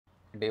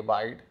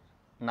divide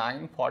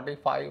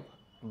 945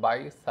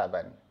 by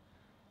 7.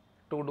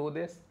 To do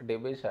this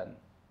division,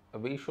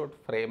 we should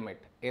frame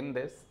it in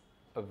this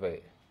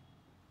way.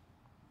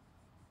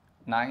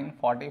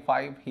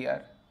 945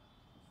 here,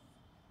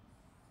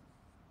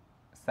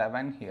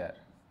 7 here.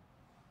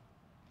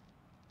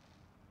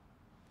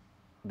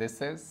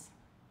 This is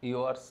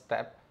your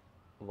step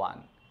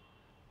 1.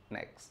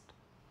 Next,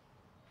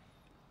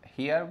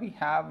 here we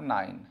have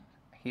 9,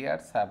 here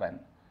 7.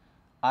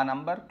 A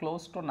number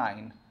close to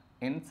 9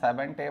 in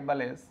 7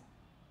 table is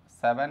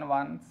 7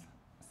 ones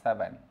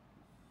 7.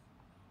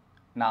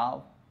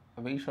 Now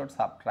we should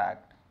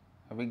subtract,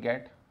 we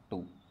get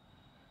 2.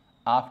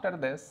 After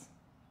this,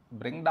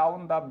 bring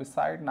down the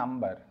beside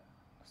number,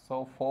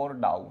 so 4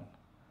 down,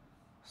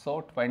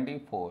 so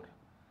 24.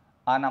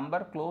 A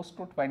number close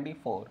to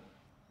 24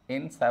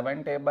 in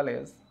 7 table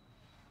is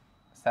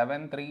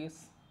 7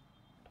 threes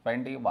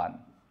 21.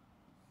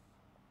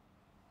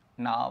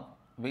 Now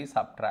we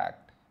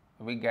subtract,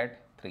 we get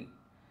 3.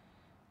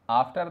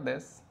 After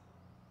this,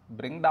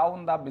 bring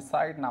down the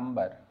beside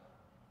number,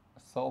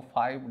 so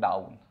 5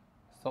 down,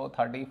 so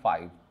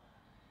 35.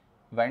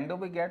 When do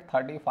we get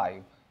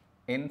 35?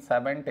 In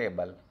 7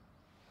 table,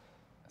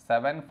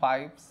 7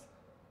 fives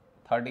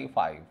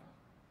 35.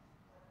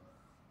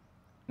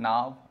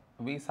 Now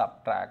we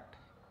subtract,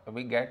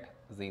 we get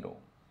 0.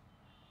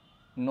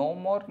 No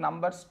more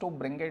numbers to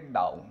bring it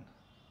down,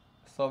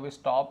 so we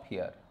stop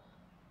here.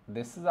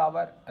 This is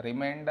our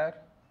remainder,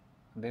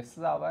 this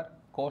is our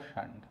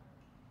quotient.